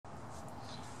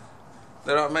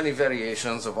There are many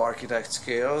variations of architect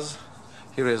scales.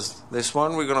 Here is this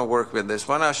one. We're going to work with this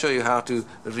one. I'll show you how to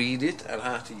read it and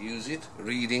how to use it.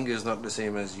 Reading is not the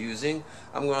same as using.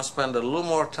 I'm going to spend a little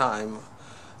more time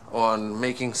on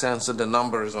making sense of the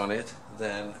numbers on it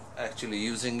than actually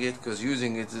using it, because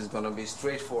using it is going to be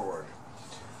straightforward.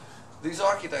 These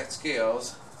architect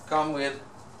scales come with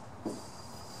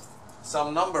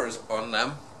some numbers on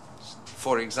them.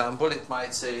 For example, it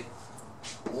might say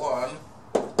 1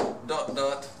 dot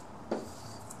dot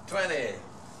 20,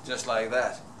 just like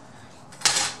that.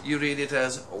 You read it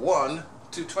as 1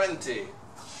 to 20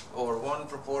 or 1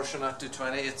 proportionate to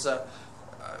 20.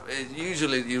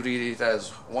 Usually you read it as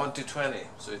 1 to 20,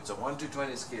 so it's a 1 to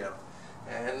 20 scale.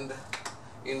 And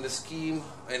in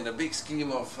the big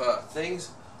scheme of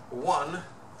things, 1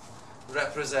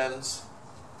 represents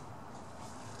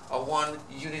a 1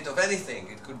 unit of anything.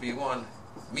 It could be 1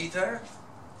 meter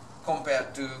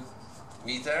compared to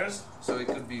meters, so it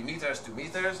could be meters to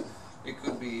meters, it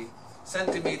could be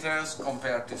centimeters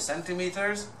compared to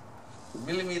centimeters,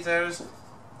 millimeters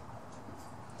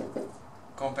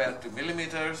compared to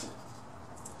millimeters,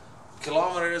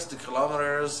 kilometers to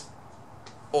kilometers,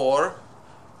 or,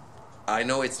 I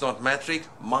know it's not metric,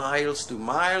 miles to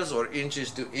miles or inches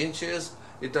to inches.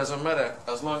 It doesn't matter,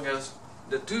 as long as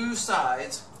the two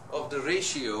sides of the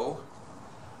ratio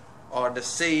are the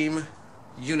same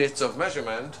units of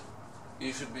measurement,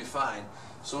 you should be fine.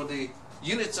 So the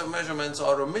units of measurements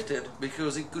are omitted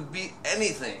because it could be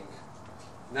anything.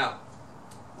 Now,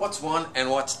 what's 1 and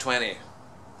what's 20?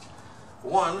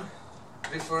 1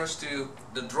 refers to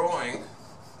the drawing,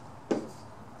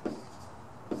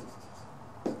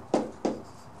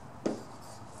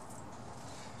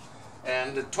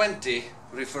 and the 20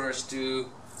 refers to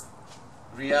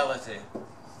reality.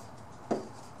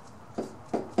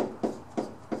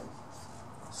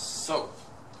 So,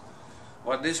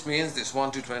 what this means, this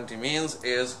 1 to 20 means,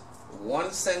 is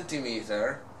 1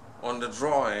 centimeter on the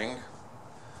drawing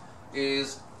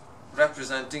is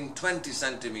representing 20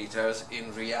 centimeters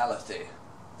in reality,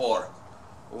 or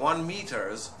 1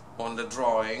 meters on the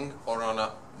drawing or on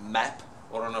a map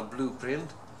or on a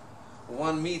blueprint.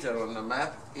 1 meter on the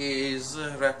map is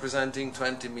representing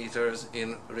 20 meters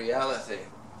in reality.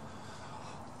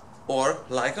 Or,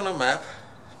 like on a map,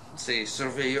 say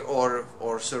surveyor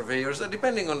or surveyors,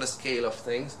 depending on the scale of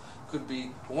things, could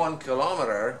be 1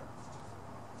 kilometer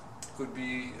could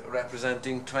be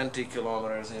representing 20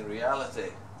 kilometers in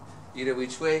reality. Either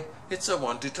which way, it's a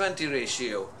 1 to 20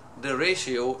 ratio. The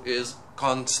ratio is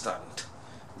constant,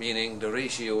 meaning the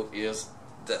ratio is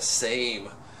the same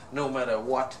no matter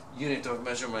what unit of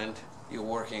measurement you're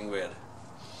working with.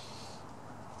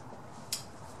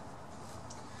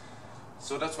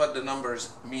 So that's what the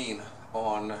numbers mean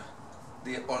on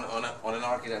an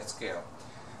architect scale.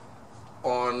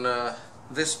 On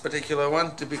this particular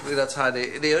one, typically that's how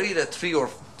they are either 3 or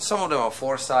some of them are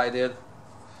 4-sided.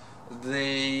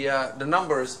 The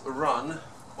numbers run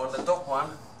on the top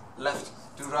one left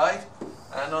to right,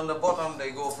 and on the bottom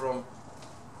they go from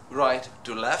right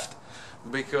to left,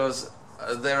 because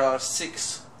there are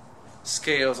 6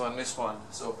 scales on this one.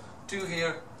 So 2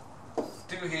 here,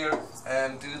 2 here,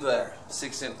 and 2 there.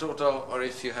 6 in total, or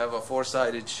if you have a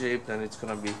 4-sided shape, then it's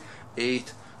going to be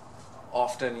 8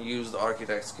 often used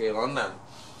architect scale on them.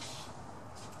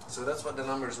 So that's what the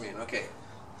numbers mean. Okay,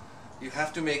 you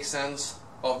have to make sense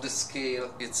of the scale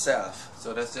itself.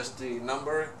 So that's just the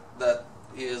number that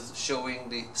is showing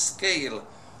the scale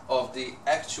of the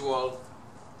actual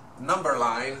number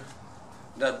line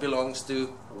that belongs to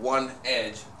one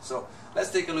edge. So let's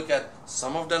take a look at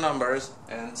some of the numbers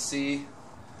and see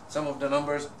some of the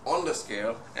numbers on the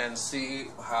scale and see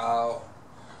how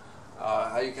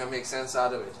you can make sense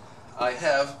out of it. I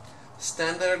have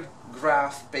standard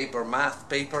graph paper, math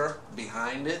paper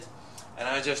behind it, and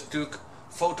I just took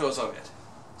photos of it.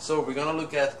 So we're gonna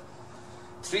look at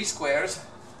 3 squares.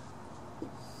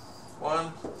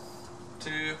 1,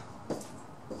 2,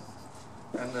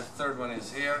 and the third one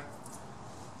is here.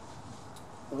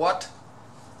 What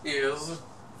is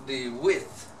the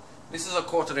width? This is a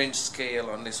 1/4 inch scale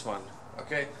on this one.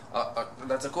 Okay,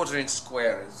 that's a 1/4 inch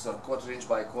square. It's a 1/4 inch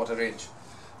by 1/4 inch,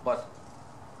 but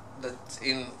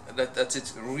that's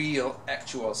its real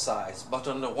actual size. But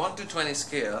on the 1 to 20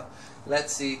 scale,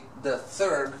 let's see the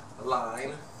third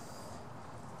line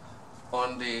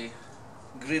on the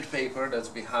grid paper that's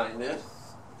behind it.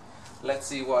 Let's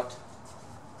see what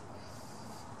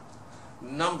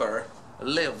number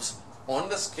lives on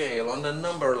the scale, on the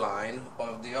number line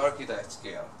of the architect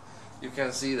scale. You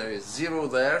can see there is 0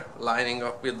 there, lining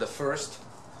up with the first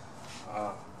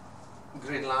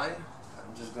grid line.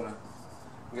 I'm just gonna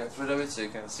get rid of it so you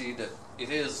can see that it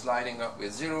is lining up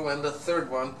with 0, and the third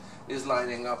one is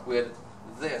lining up with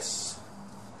this,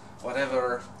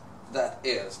 whatever that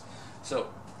is. So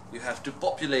you have to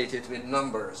populate it with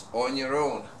numbers on your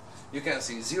own. You can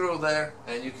see 0 there,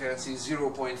 and you can see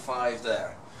 0.5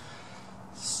 there.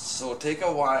 So take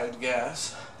a wild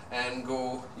guess and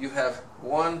go. You have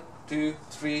 1, 2,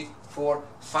 3, 4,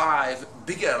 5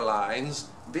 bigger lines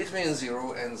between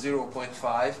 0 and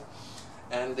 0.5,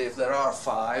 and if there are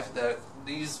 5,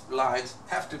 these lines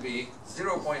have to be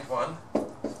 0.1,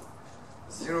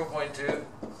 0.2,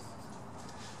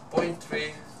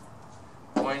 0.3,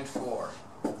 0.4,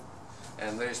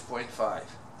 and there's 0.5.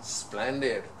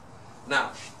 Splendid.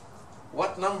 Now,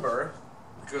 what number,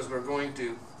 because we're going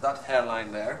to that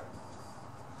hairline there,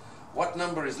 what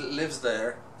number lives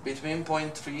there between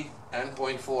 0.3 and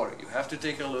 0.4? You have to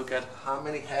take a look at how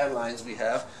many hairlines we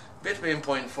have between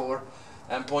 0.4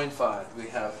 and 0.5. We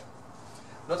have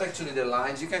not actually the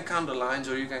lines. You can count the lines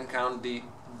or you can count the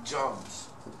jumps.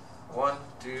 1,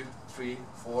 2, 3,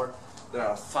 4. There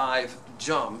are 5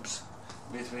 jumps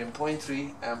between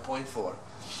 0.3 and 0.4.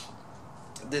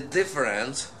 The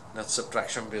difference, that's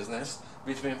subtraction business,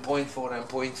 between 0.4 and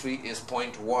 0.3 is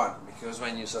 0.1, because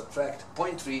when you subtract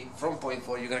 0.3 from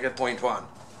 0.4 you're going to get 0.1.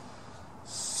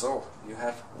 So you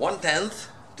have 1/10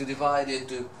 to divide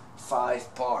into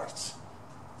 5 parts.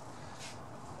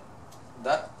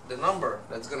 The number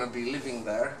that's going to be living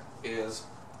there is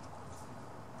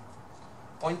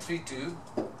 0.32,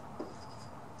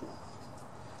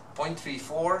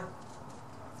 0.34.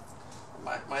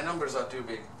 My numbers are too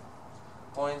big.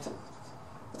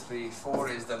 0.34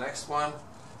 is the next one.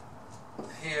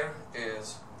 Here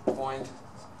is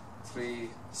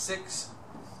 0.36.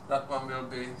 That one will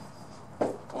be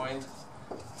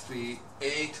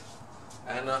 0.38,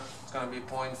 and it's going to be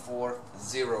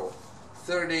 0.40.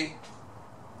 30.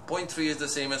 0.3 is the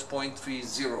same as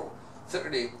 0.30.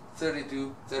 30,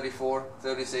 32, 34,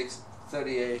 36,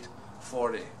 38,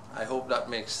 40. I hope that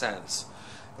makes sense.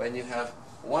 When you have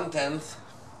 1/10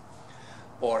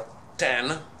 or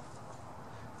 10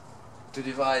 to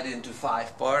divide into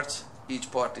 5 parts,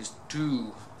 each part is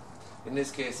 2. In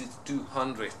this case it's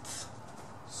 2/100ths.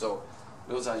 So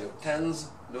those are your tens,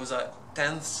 those are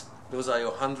tenths, those are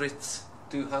your hundredths,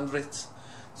 2/100ths.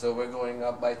 So we're going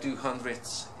up by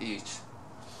 2/100ths each.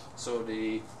 So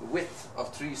the width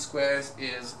of 3 squares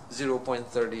is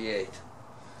 0.38,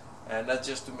 and that's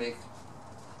just to make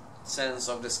sense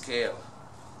of the scale.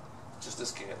 Just the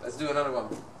scale. Let's do another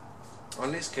one.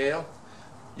 On this scale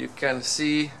you can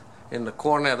see in the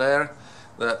corner there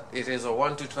that it is a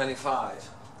 1 to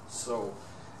 25. So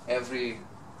every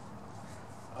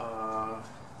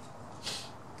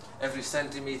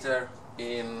centimeter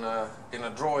in a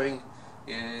drawing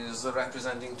is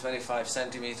representing 25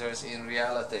 centimeters in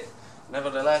reality.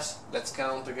 Nevertheless, let's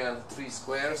count again 3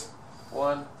 squares.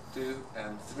 1, 2,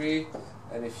 and 3.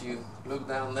 And if you look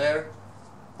down there,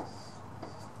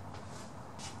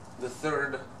 the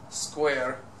third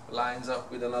square lines up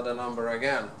with another number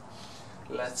again.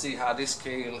 Let's see how this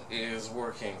scale is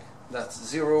working. That's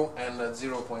 0 and that's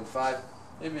 0.5.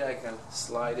 Maybe I can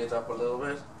slide it up a little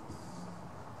bit.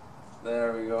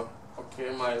 There we go. Okay,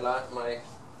 my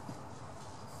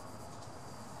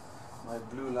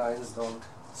blue lines don't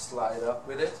slide up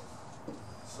with it.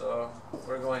 So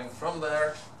we're going from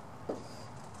there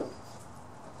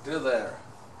to there,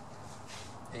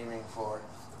 aiming for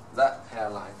that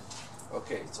hairline.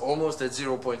 Okay, it's almost at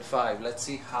 0.5. Let's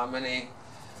see how many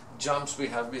jumps we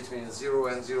have between 0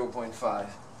 and 0.5.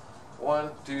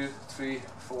 1, 2, 3,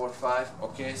 4, 5.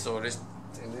 Okay, so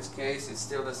in this case it's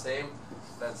still the same.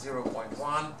 That's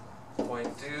 0.1,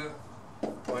 0.2,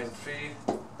 0.3,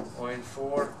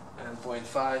 0.4, and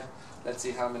 0.5. Let's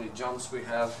see how many jumps we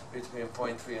have between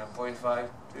 0.3 and 0.5.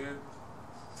 2,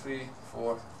 3,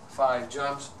 4, 5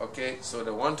 jumps. Okay, so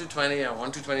the 1 to 20 and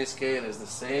 1 to 20 scale is the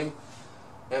same.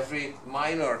 Every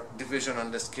minor division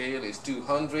on the scale is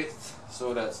 2/100th,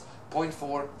 so that's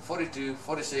 0.4, 42,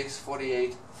 46,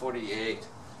 48, 48.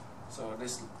 So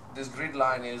this grid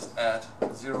line is at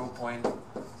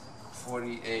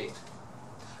 0.48.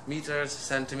 Meters,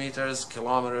 centimeters,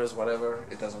 kilometers, whatever,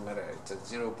 it doesn't matter, it's at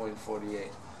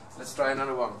 0.48. Let's try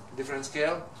another one. Different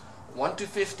scale. 1 to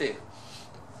 50.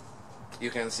 You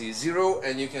can see 0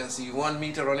 and you can see 1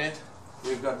 meter on it.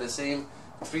 We've got the same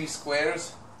 3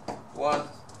 squares. 1,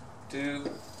 2,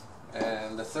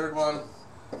 and the third one,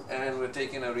 and we're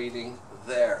taking a reading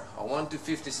there. A 1 to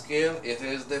 50 scale, it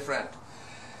is different.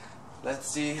 Let's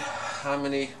see how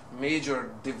many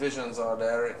major divisions are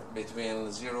there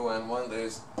between 0 and 1.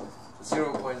 There's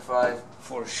 0.5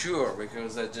 for sure,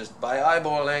 because that's just by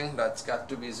eyeballing, that's got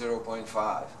to be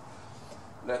 0.5.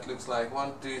 that looks like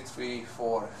 1, 2, 3,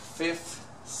 4, 5th,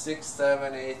 6th,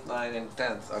 7, 8, 9 and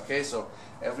 10th. Okay, so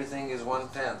everything is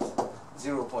 1/10.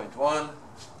 0.1,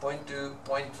 0.2,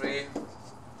 0.3,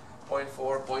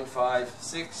 0.4, 0.5,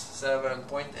 6, 7,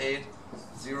 0.8,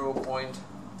 0.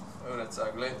 Oh, that's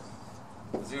ugly.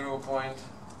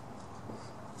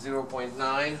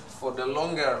 0.9 for the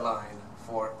longer line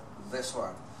for this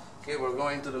one. Okay, we're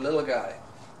going to the little guy.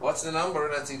 What's the number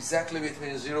that's exactly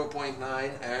between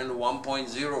 0.9 and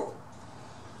 1.0?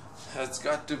 It's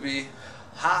got to be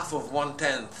half of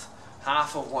 1/10.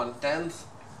 Half of 1/10.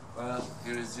 Well,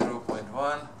 here is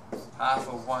 0.1. Half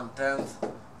of 1/10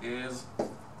 is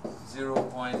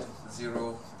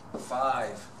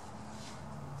 0.05.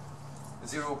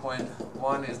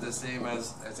 0.1 is the same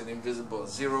as an invisible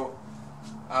 0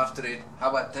 after it.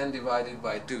 How about 10 divided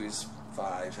by 2 is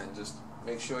 5, and just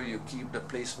make sure you keep the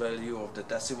place value of the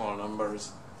decimal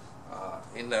numbers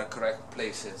in their correct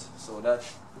places. So that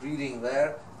reading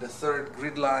there, the third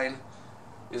grid line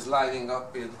is lining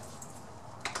up with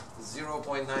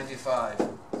 0.95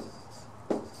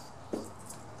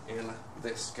 in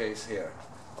this case here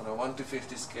on a 1 to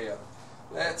 50 scale.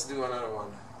 Let's do another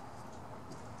one.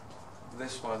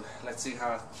 This one, let's see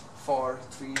how far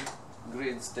 3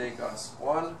 grids take us.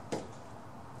 One,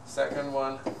 second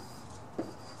one,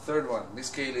 third one. This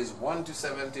scale is 1 to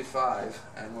 75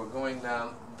 and we're going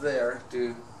down there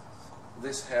to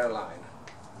this hairline.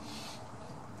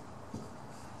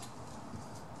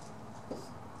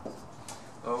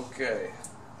 Okay,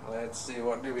 let's see,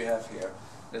 what do we have here?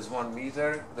 There's 1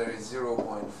 meter, there is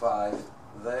 0.5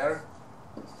 there,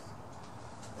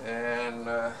 and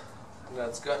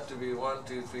that's got to be 1,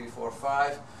 2, 3, 4,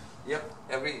 5. Yep,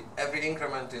 every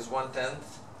increment is 1/10,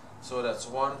 so that's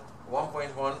 1,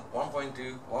 1.1,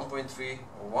 1.2, 1.3,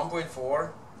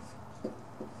 1.4,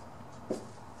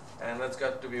 and that's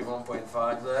got to be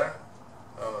 1.5 there.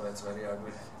 Oh, that's very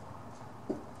ugly.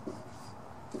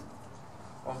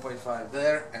 1.5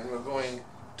 there, and we're going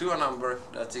to a number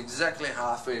that's exactly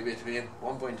halfway between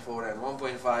 1.4 and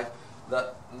 1.5.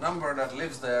 That number that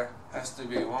lives there has to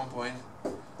be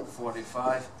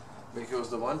 1.45, because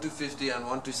the 1 to 50 and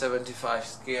 1 to 75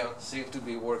 scale seem to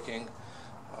be working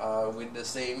with the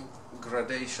same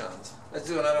gradations. Let's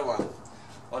do another one.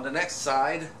 On the next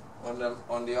side, on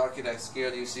the architect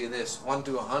scale, you see this 1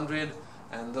 to 100,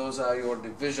 and those are your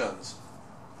divisions.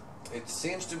 It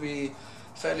seems to be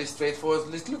fairly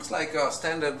straightforward. It looks like a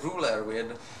standard ruler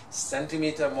with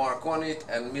centimeter mark on it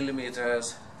and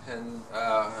millimeters and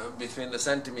between the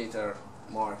centimeter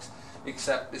marks,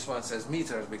 except this one says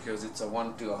meters because it's a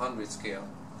 1 to 100 scale.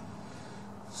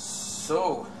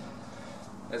 So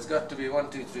it's got to be 1,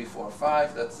 2, 3, 4,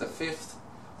 5. That's the 5th.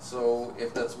 So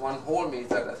if that's 1 whole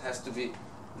meter, that has to be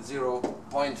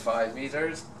 0.5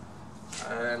 meters.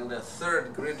 And the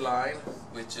third grid line,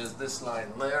 which is this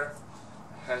line there,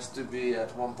 has to be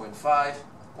at 1.5,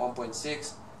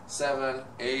 1.6, 7,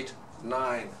 8,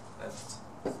 9. That's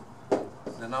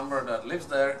the number that lives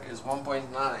there is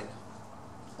 1.9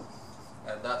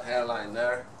 at that hairline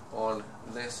there on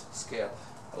this scale.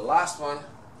 The last one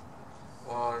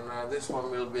on this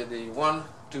one will be the 1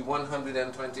 to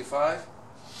 125,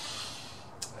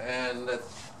 and the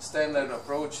standard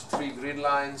approach, 3 grid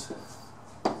lines.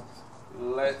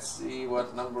 Let's see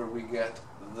what number we get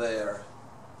there.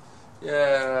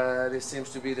 Yeah, this seems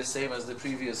to be the same as the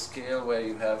previous scale, where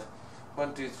you have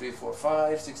 1, 2, 3, 4,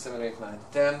 5, 6, 7, 8, 9,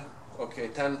 10. Okay,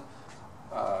 10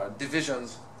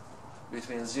 divisions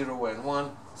between 0 and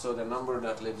 1. So the number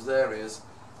that lives there is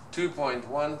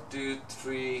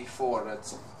 2.1234.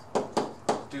 That's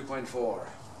 2.4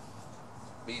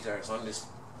 meters on this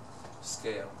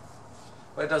scale.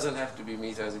 But it doesn't have to be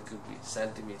meters, it could be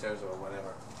centimeters or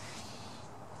whatever.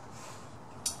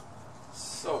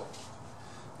 So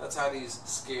that's how these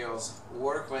scales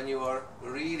work when you are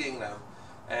reading them.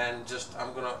 And just,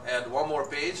 I'm gonna add one more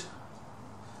page.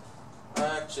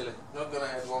 Actually, not gonna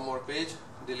add one more page,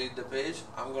 delete the page.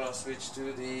 I'm gonna switch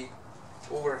to the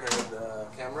overhead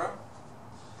camera.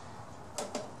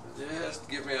 Just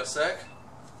give me a sec,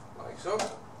 like so.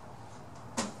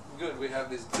 Good, we have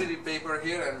this pretty paper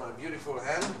here and my beautiful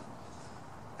hand.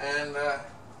 And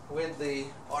with the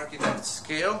architect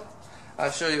scale,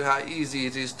 I'll show you how easy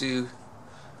it is to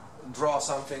draw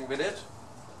something with it.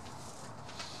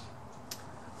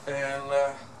 And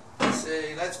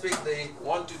let's pick the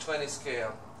 1 to 20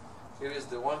 scale. Here is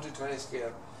the 1 to 20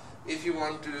 scale. If you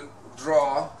want to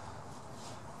draw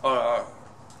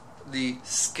the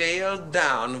scaled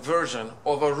down version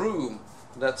of a room,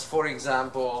 that's, for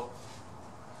example,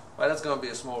 well, that's going to be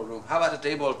a small room. How about a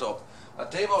tabletop? A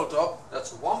tabletop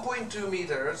that's 1.2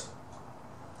 meters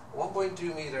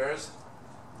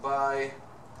by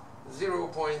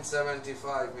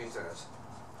 0.75 meters.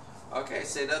 Okay,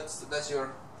 say that's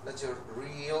your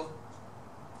real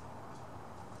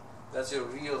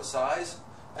size,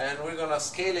 and we're gonna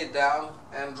scale it down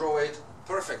and draw it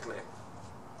perfectly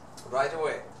right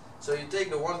away. So you take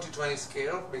the 1:20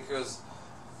 scale because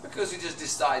you just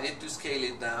decided to scale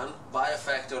it down by a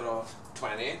factor of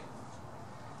 20.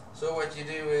 So what you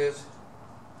do is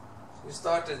you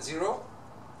start at 0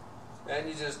 and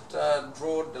you just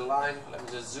draw the line. Let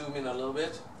me just zoom in a little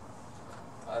bit.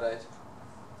 Alright,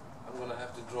 I'm gonna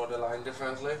have to draw the line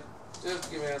differently.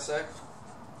 Just give me a sec.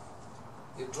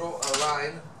 You draw a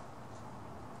line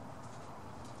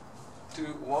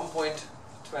to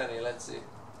 1.20, let's see.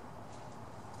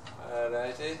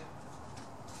 Alrighty.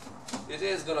 It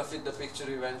is gonna fit the picture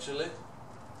eventually.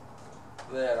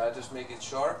 There, I just make it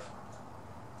sharp.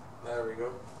 There we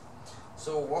go.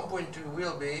 So 1.2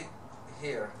 will be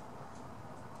here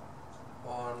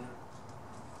on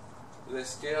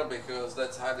this scale, because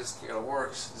that's how the scale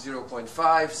works.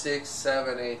 0.5, 6,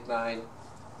 7, 8, 9,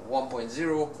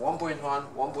 1.0, 1.1,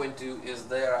 1.2 is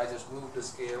there. I just moved the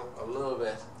scale a little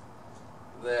bit.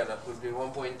 There, that would be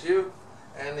 1.2.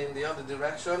 And in the other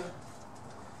direction,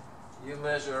 you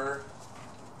measure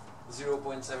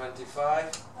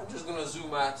 0.75. I'm just going to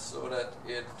zoom out so that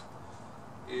it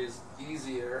is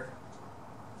easier.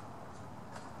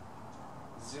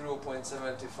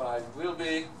 0.75 will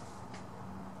be,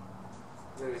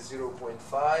 there is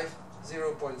 0.5, 0.6,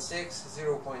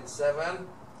 0.7,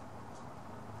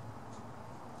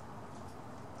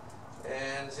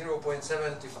 and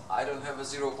 0.75. I don't have a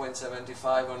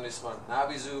 0.75 on this one. Now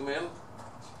we zoom in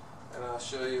and I'll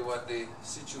show you what the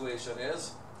situation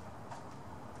is.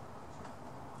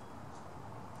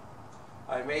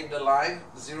 I made the line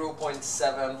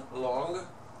 0.7 long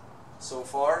so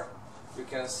far. You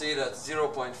can see that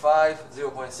 0.5, 0.6,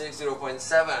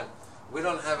 0.7. We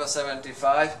don't have a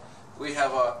 75, we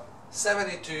have a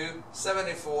 72,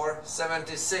 74,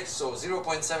 76. So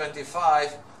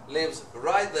 0.75 lives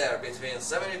right there between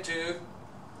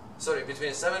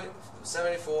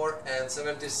 74 and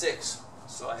 76.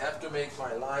 So I have to make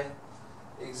my line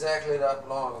exactly that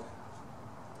long.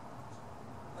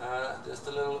 Just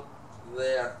a little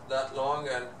there, that long,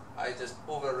 and I just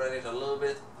overran it a little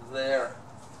bit there.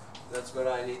 That's where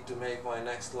I need to make my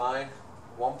next line.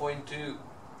 1.2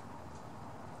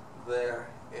 there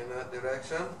in that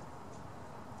direction.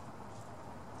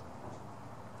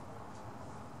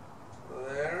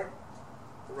 There,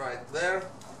 right there,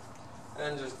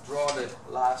 and just draw the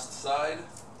last side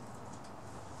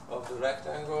of the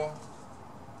rectangle.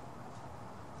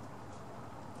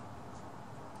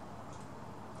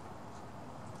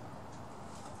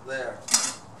 There.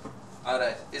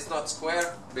 Alright, it's not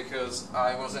square because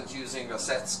I wasn't using a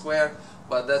set square,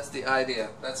 but that's the idea.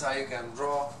 That's how you can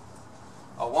draw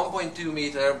a 1.2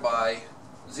 meter by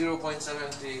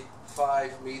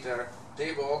 0.75 meter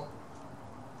table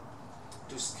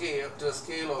to a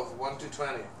scale of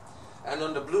 1:20. And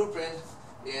on the blueprint,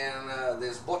 in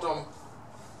this bottom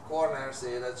corner,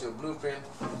 say that's your blueprint,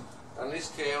 on this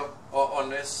scale, or on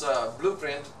this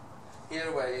blueprint,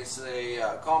 here where you say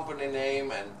company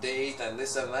name and date and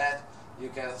this and that, you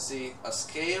can see a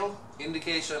scale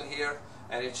indication here,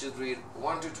 and it should read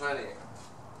 1:20.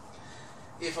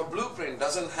 If a blueprint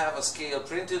doesn't have a scale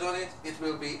printed on it, it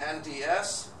will be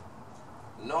NTS,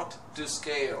 not to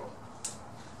scale.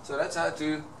 So that's how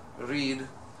to read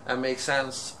and make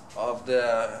sense of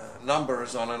the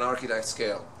numbers on an Architect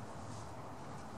scale.